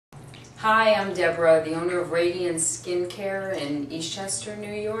Hi, I'm Deborah, the owner of Radiance SkinCare in Eastchester,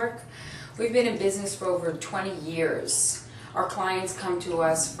 New York. We've been in business for over 20 years. Our clients come to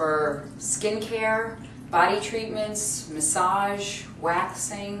us for skincare, body treatments, massage,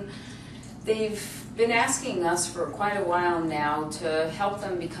 waxing. They've been asking us for quite a while now to help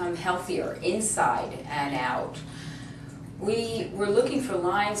them become healthier inside and out. We're looking for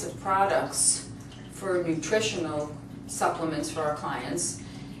lines of products for nutritional supplements for our clients.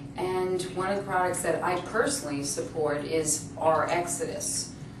 And one of the products that I personally support is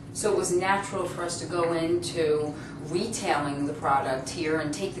Rxodus. So it was natural for us to go into retailing the product here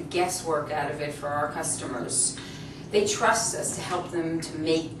and take the guesswork out of it for our customers. They trust us to help them to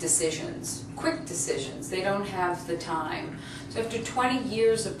make decisions, quick decisions. They don't have the time. So after 20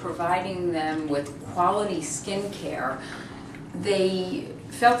 years of providing them with quality skincare, they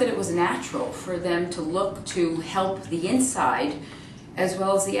felt that it was natural for them to look to help the inside as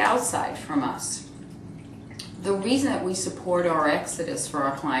well as the outside from us. The reason that we support Rxodus for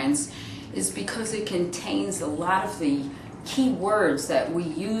our clients is because it contains a lot of the key words that we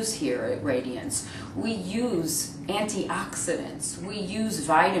use here at Radiance. We use antioxidants, we use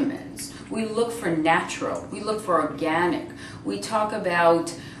vitamins, we look for natural, we look for organic, we talk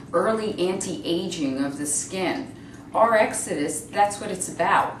about early anti-aging of the skin. Rxodus, that's what it's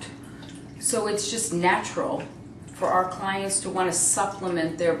about. So it's just natural for our clients to want to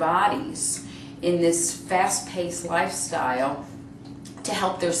supplement their bodies in this fast-paced lifestyle to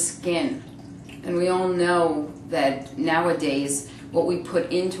help their skin. And we all know that nowadays what we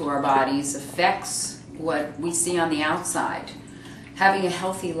put into our bodies affects what we see on the outside. Having a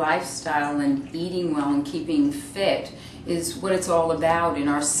healthy lifestyle and eating well and keeping fit is what it's all about, and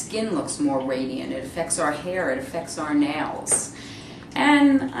our skin looks more radiant. It affects our hair, it affects our nails.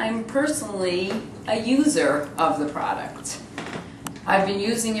 And I'm personally a user of the product. I've been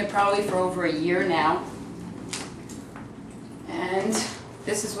using it probably for over a year now, and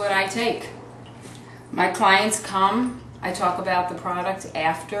this is what I take. My clients come, I talk about the product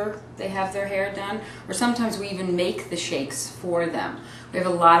after they have their hair done, or sometimes we even make the shakes for them. We have a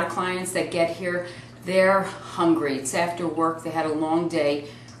lot of clients that get here, they're hungry, it's after work, they had a long day.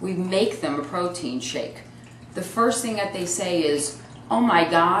 We make them a protein shake. The first thing that they say is, "Oh my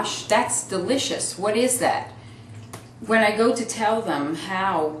gosh, that's delicious. What is that?" When I go to tell them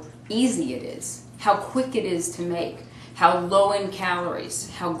how easy it is, how quick it is to make, how low in calories,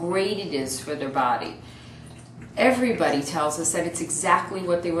 how great it is for their body, everybody tells us that it's exactly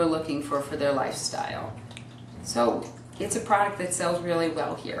what they were looking for their lifestyle. So it's a product that sells really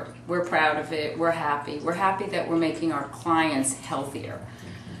well here. We're proud of it. We're happy. We're happy that we're making our clients healthier.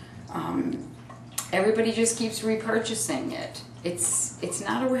 Everybody just keeps repurchasing it. It's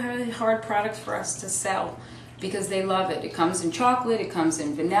not a really hard product for us to sell because they love it. It comes in chocolate, it comes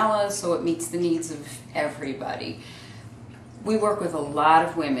in vanilla, so it meets the needs of everybody. We work with a lot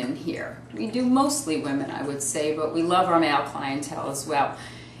of women here. We do mostly women, I would say, but we love our male clientele as well.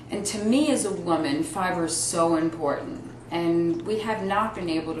 And to me as a woman, fiber is so important. And we have not been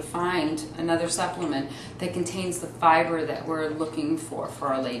able to find another supplement that contains the fiber that we're looking for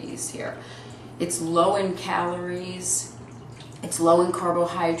our ladies here. It's low in calories, it's low in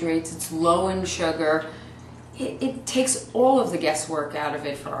carbohydrates, it's low in sugar. It takes all of the guesswork out of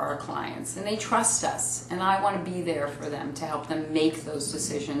it for our clients, and they trust us, and I want to be there for them to help them make those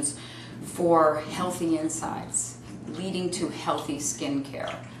decisions for healthy insides, leading to healthy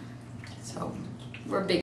skincare. So we're big